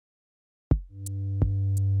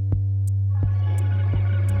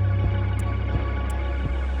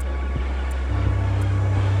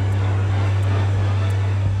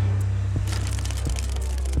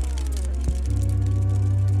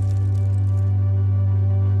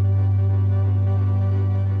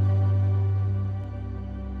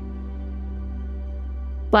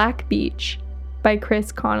Black Beach by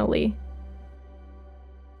Chris Connolly.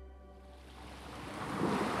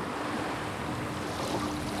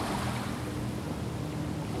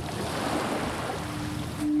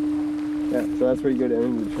 Yeah, so that's where you go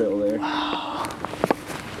down the trail there.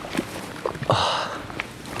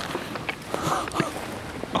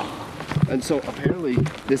 And so apparently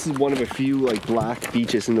this is one of a few like black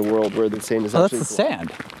beaches in the world where the sand is Oh, actually that's the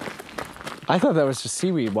sand. I thought that was just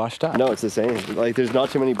seaweed washed up. No, it's the sand. Like there's not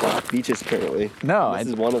too many black beaches currently. No, This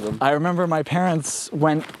is one of them. I remember my parents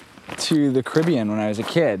went to the Caribbean when I was a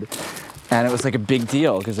kid, and it was like a big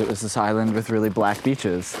deal because it was this island with really black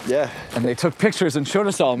beaches. Yeah. And they took pictures and showed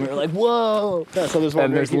us all, and we were like, whoa! Yeah, so there's one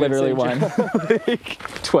And right there's here in literally St. one John. like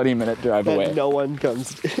 20-minute drive that away. no one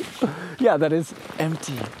comes to. Yeah, that is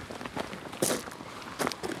empty.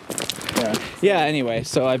 Yeah, anyway,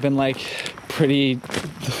 so I've been like pretty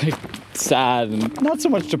like sad and not so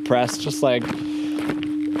much depressed, just like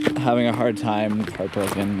having a hard time,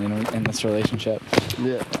 heartbroken, you know, in this relationship.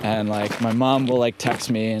 Yeah. And like my mom will like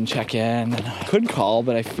text me and check in, and I could call,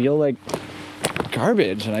 but I feel like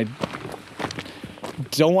garbage, and I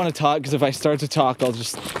don't want to talk because if I start to talk, I'll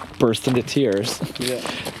just burst into tears. Yeah.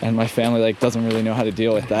 And my family like doesn't really know how to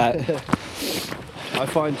deal with that. I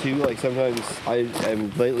find too, like sometimes I am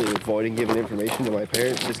lately avoiding giving information to my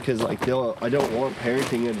parents just because like I don't want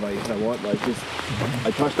parenting advice. I want like just, I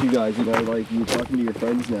trust you guys, you know, like you're talking to your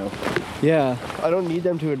friends now. Yeah. I don't need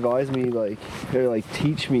them to advise me like, or like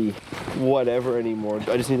teach me whatever anymore.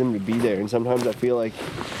 I just need them to be there. And sometimes I feel like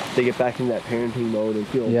they get back in that parenting mode and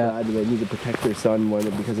feel bad and they need to protect their son when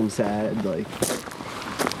it becomes sad. Like.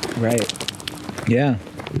 Right. Yeah.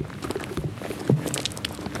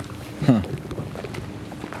 Huh.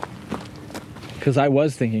 Because I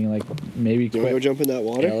was thinking, like, maybe You want to go jump in that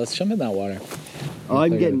water? Yeah, let's jump in that water.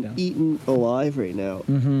 I'm getting eaten alive right now.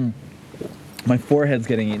 Mm-hmm. My forehead's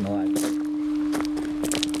getting eaten alive.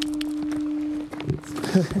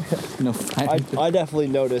 No, I definitely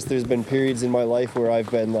noticed there's been periods in my life where I've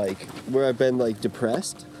been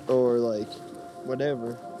depressed or like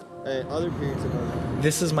whatever. And other periods of my life.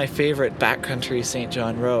 This is my favorite backcountry St.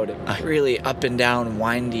 John Road. A really up and down,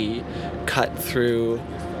 windy cut through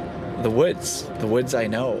the woods I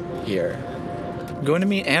know here. I'm going to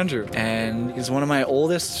meet Andrew, and he's one of my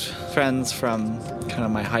oldest friends from kind of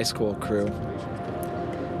my high school crew.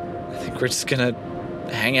 I think we're just gonna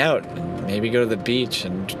hang out and maybe go to the beach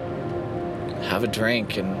and have a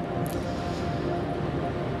drink, and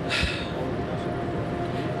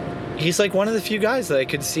he's like one of the few guys that I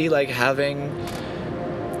could see like having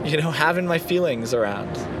my feelings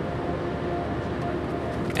around.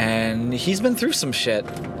 And he's been through some shit,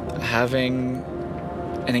 having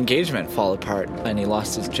an engagement fall apart, and he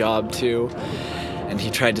lost his job too, and he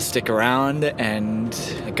tried to stick around and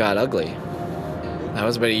it got ugly. That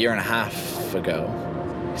was about a year and a half ago.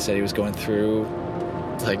 He said he was going through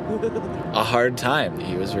like a hard time.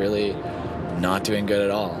 He was really not doing good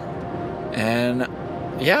at all. And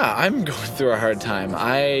yeah, I'm going through a hard time.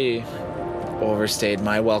 I overstayed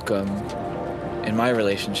my welcome in my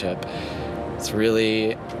relationship. It's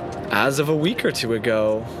really, as of a week or two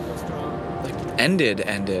ago, like ended.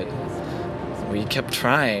 We kept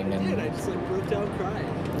trying, and I just like broke down crying.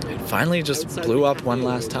 It finally just blew up one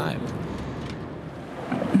last time.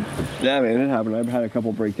 Yeah, man, it happened. I've had a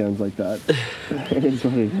couple breakdowns like that. It is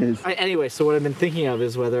what it is. Anyway, so what I've been thinking of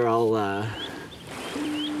is whether I'll, I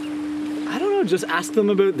don't know, just ask them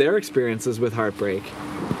about their experiences with heartbreak.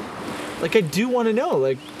 Like, I do want to know,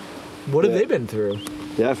 like, what have they been through?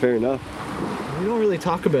 Yeah, fair enough. We don't really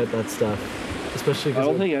talk about that stuff, especially I because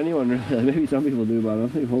don't think anyone really, maybe some people do, but I don't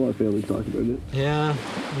think a whole lot of families talk about it. Yeah,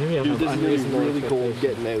 maybe I'm This is unreasonable. really cold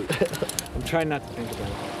getting out. I'm trying not to think about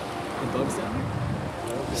it. The bugs down there?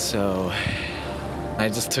 So I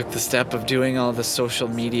just took the step of doing all the social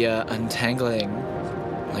media untangling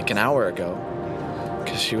like an hour ago,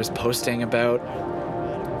 because she was posting about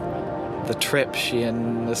the trip she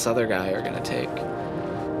and this other guy are gonna take.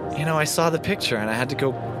 You know, I saw the picture and I had to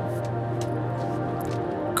go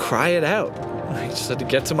cry it out. I just had to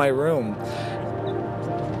get to my room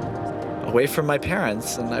away from my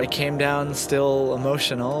parents, and I came down still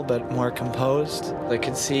emotional but more composed. I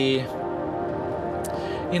could see,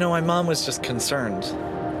 you know, my mom was just concerned,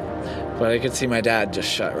 but I could see my dad just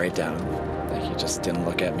shut right down. Like, he just didn't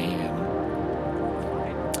look at me and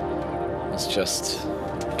was just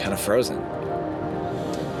kind of frozen.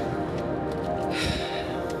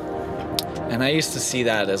 And I used to see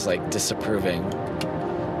that as like disapproving,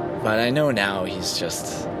 but I know now he's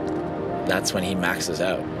just, that's when he maxes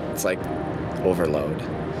out. It's like overload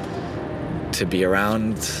to be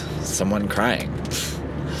around someone crying.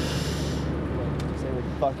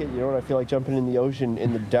 fuck it, you know what? I feel like jumping in the ocean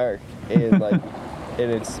in the dark, and like,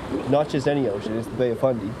 and it's not just any ocean; it's the Bay of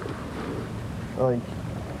Fundy. Like,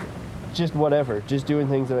 just whatever, just doing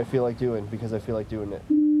things that I feel like doing because I feel like doing it.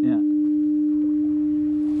 Yeah.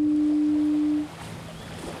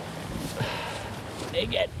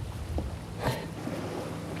 Dang it.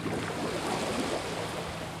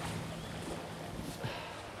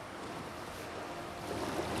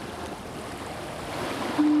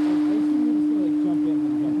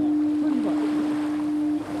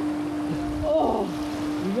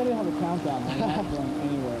 You gotta have a countdown. I'm not going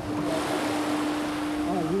anywhere.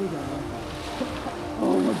 Oh, I really don't like that.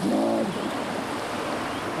 Oh my god.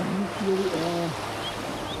 I can feel the air.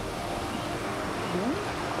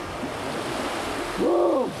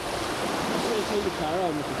 Whoa! I'm gonna take the car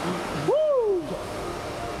out with the heat. Woo!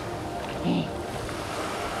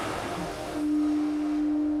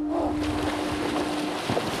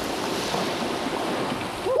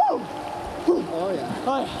 Oh yeah.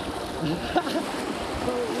 Oh yeah.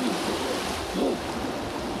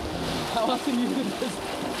 How often you do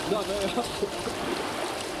this? Not very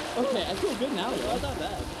often. Okay, I feel good now though. That's not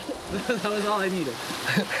bad. That was all I needed.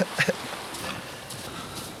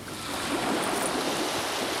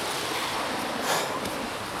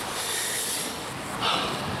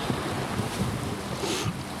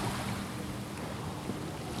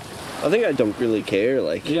 I think I don't really care,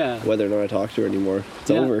 like, Yeah. whether or not I talk to her anymore. It's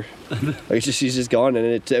Yeah. over. Like, it's just, she's just gone, and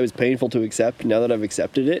it was painful to accept. Now that I've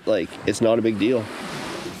accepted it, like, it's not a big deal.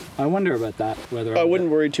 I wonder about that. Whether I wouldn't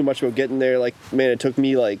worry too much about getting there. Like, man, it took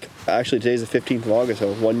me, like, actually today's the 15th of August,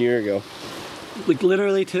 so 1 year ago. like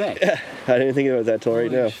literally today. I didn't think about that till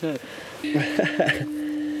right now. Shit.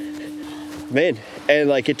 Man, and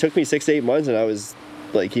like, it took me 6 to 8 months, and I was,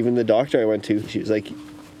 like, even the doctor I went to, she was like,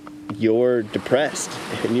 you're depressed,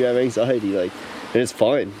 and you have anxiety, like, and it's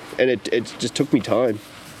fine. And it just took me time.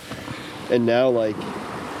 And now, like,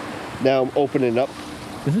 now I'm opening up.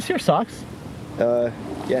 Is this your socks?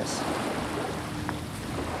 Yes.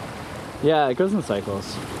 Yeah, it goes in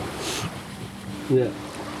cycles. Yeah.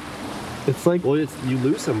 It's like Well, it's, you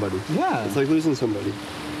lose somebody. yeah. It's like losing somebody.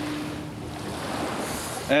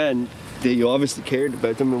 And you obviously cared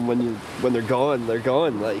about them, and when they're gone, they're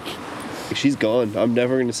gone. Like, she's gone. I'm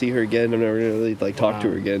never gonna see her again. I'm never gonna really, like, talk to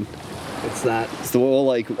her again. It's that. It's the whole,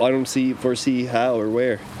 like, I don't foresee how or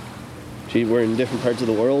where. We're in different parts of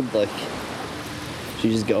the world. Like,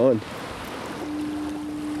 she's just gone.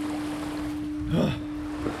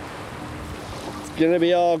 It's gonna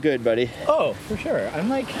be all good, buddy. Oh, for sure.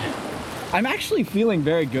 I'm actually feeling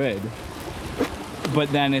very good.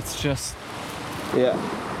 But then it's just, Yeah.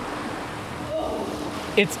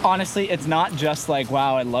 it's honestly, it's not just like,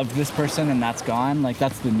 wow, I loved this person and that's gone. Like,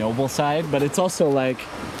 that's the noble side. But it's also like,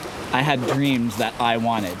 I had dreams that I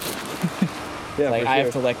wanted. Yeah. Like, for I sure.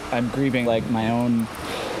 have to, like, I'm grieving, like, my own.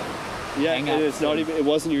 Yeah, hang and up. it's not even. It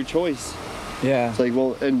wasn't your choice. Yeah. It's like,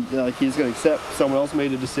 well, and like, he's gonna accept someone else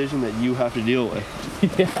made a decision that you have to deal with,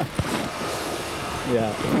 Yeah.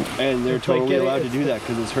 Yeah. and they're It's like totally getting- allowed to do that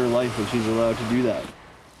because it's her life, and she's allowed to do that.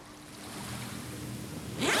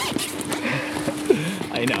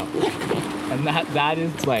 I know. And that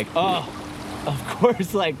is like, oh, of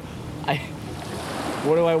course, like,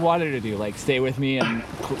 what do I want her to do? Like, stay with me and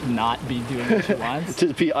not be doing what she wants?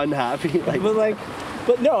 To be unhappy, like,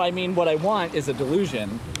 But no, I mean, what I want is a delusion,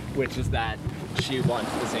 which is that she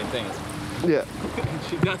wants the same thing as me. yeah. And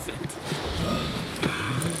she doesn't.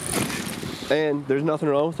 And there's nothing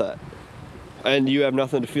wrong with that. And you have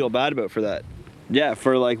nothing to feel bad about for that. Yeah,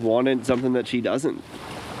 for like wanting something that she doesn't.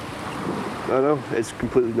 I don't know. It's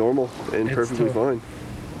completely normal and It's perfectly totally-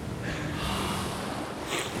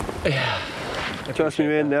 fine. Yeah. Trust me,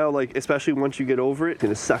 man, now, like, especially once you get over it, it's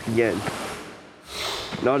gonna suck again.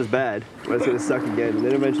 Not as bad, but it's gonna suck again. And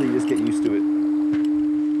then eventually you just get used to it.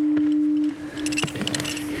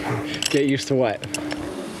 Get used to what?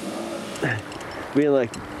 Being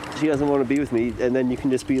like, she doesn't want to be with me, and then you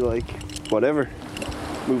can just be like, whatever,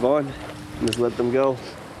 move on, and just let them go.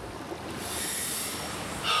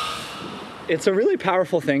 It's a really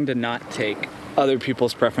powerful thing to not take other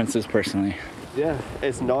people's preferences personally. Yeah,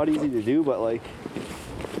 it's not easy to do, but like,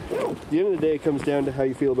 at the end of the day, it comes down to how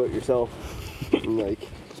you feel about yourself. And like,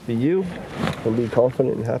 just be you, and be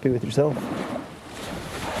confident and happy with yourself.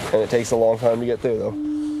 And it takes a long time to get there, though.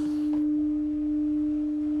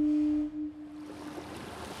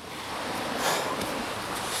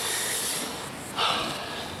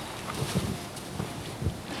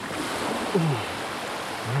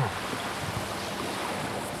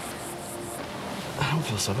 I don't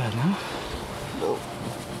feel so bad now. No.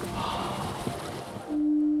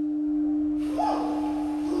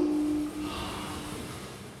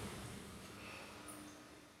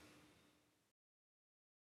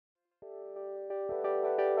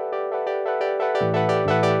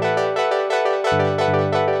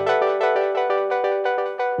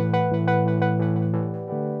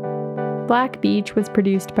 Black Beach was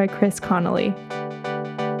produced by Chris Connolly.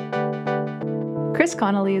 Chris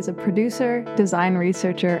Connolly is a producer, design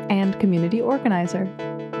researcher, and community organizer.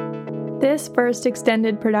 This first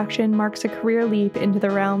extended production marks a career leap into the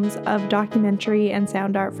realms of documentary and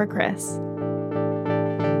sound art for Chris.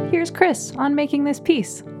 Here's Chris on making this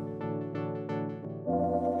piece.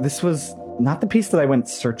 This was not the piece that I went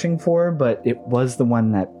searching for, but it was the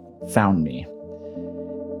one that found me.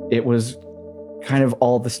 It was kind of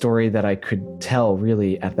all the story that I could tell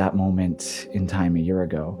really at that moment in time a year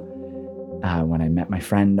ago, when I met my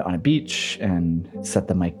friend on a beach and set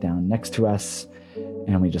the mic down next to us,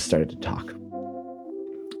 and we just started to talk.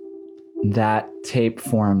 That tape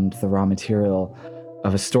formed the raw material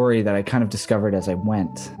of a story that I kind of discovered as I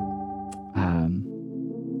went.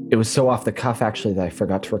 It was so off the cuff, actually, that I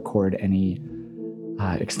forgot to record any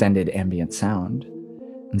extended ambient sound.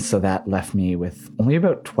 And so that left me with only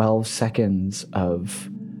about 12 seconds of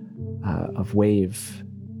wave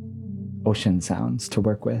ocean sounds to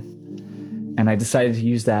work with. And I decided to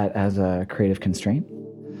use that as a creative constraint.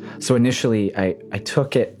 So initially, I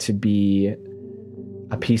took it to be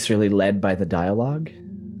a piece really led by the dialogue,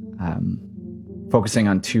 focusing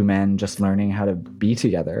on two men just learning how to be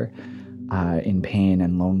together in pain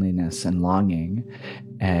and loneliness and longing,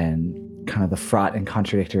 and kind of the fraught and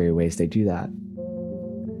contradictory ways they do that.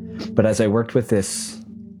 But as I worked with this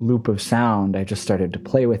loop of sound, I just started to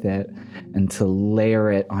play with it and to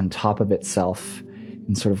layer it on top of itself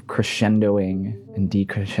in sort of crescendoing and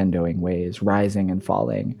decrescendoing ways, rising and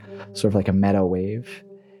falling, sort of like a meta wave.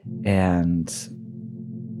 And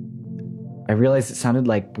I realized it sounded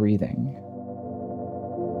like breathing.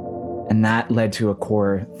 And that led to a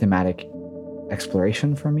core thematic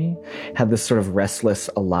exploration for me. It had this sort of restless,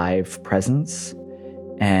 alive presence.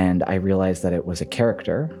 And I realized that it was a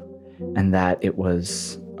character and that it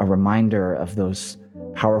was a reminder of those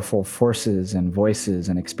powerful forces and voices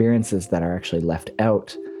and experiences that are actually left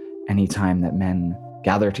out anytime that men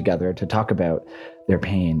gather together to talk about their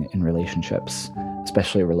pain in relationships,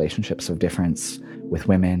 especially relationships of difference with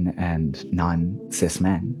women and non-cis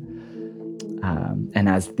men. And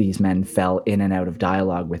as these men fell in and out of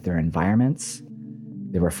dialogue with their environments,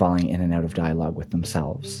 they were falling in and out of dialogue with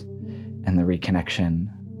themselves. And the reconnection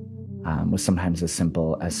was sometimes as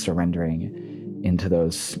simple as surrendering into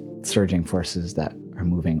those surging forces that are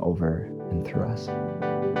moving over and through us.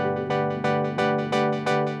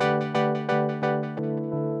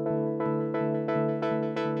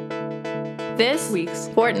 This Week's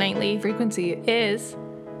fortnightly frequency is...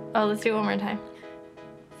 Oh, let's do it one more time.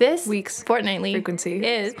 This week's fortnightly frequency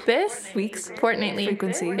is... This week's fortnightly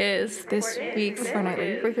frequency is... this week's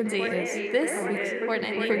fortnightly frequency is this week's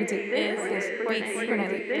fortnightly frequency is this week's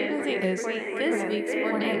fortnightly frequency is this week's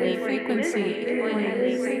fortnightly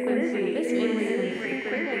frequency this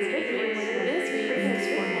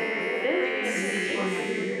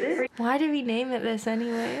week's. Why do we name it this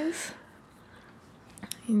anyways?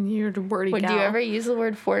 You're the wordy Would gal. you ever use the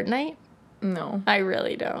word fortnight? No. I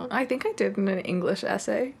really don't. I think I did in an English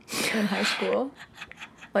essay in high school.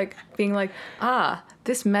 Like, being like,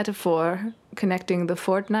 this metaphor connecting the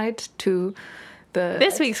fortnight to the...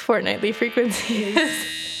 This week's fortnightly frequency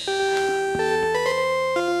is...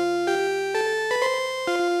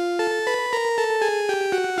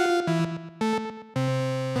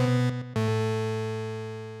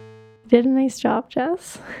 Did a nice job,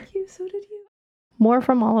 Jess. Thank you, so did you. More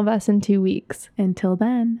from all of us in 2 weeks. Until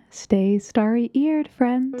then, stay starry-eared,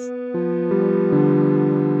 friends.